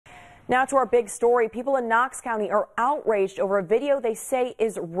Now to our big story. People in Knox County are outraged over a video they say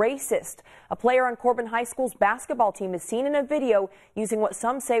is racist. A player on Corbin High School's basketball team is seen in a video using what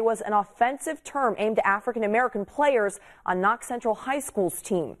some say was an offensive term aimed at African American players on Knox Central High School's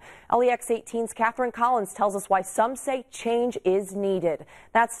team. LEX 18's Catherine Collins tells us why some say change is needed.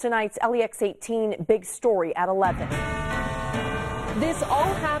 That's tonight's LEX 18 big story at 11. This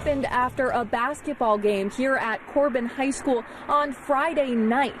all happened after a basketball game here at Corbin High School on Friday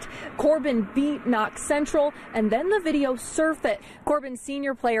night. Corbin beat Knox Central, and then the video surfaced. Corbin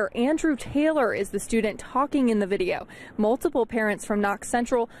senior player Andrew Taylor is the student talking in the video. Multiple parents from Knox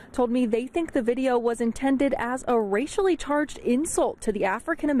Central told me they think the video was intended as a racially charged insult to the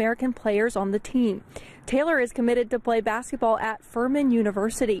African American players on the team. Taylor is committed to play basketball at Furman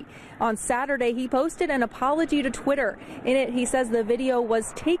University. On Saturday, he posted an apology to Twitter. In it, he says the video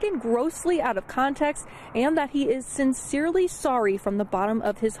was taken grossly out of context and that he is sincerely sorry from the bottom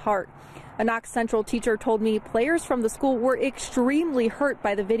of his heart. A Knox Central teacher told me players from the school were extremely hurt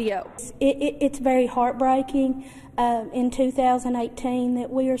by the video. It's very heartbreaking in 2018 that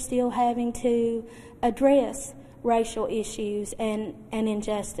we are still having to address racial issues and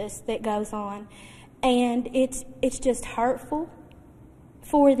injustice that goes on. And it's just hurtful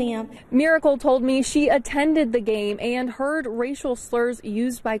for them. Miracle told me she attended the game and heard racial slurs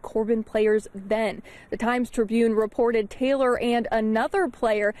used by Corbin players then. The Times-Tribune reported Taylor and another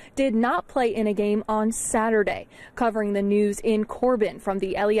player did not play in a game on Saturday. Covering the news in Corbin from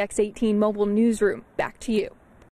the LEX 18 mobile newsroom. Back to you.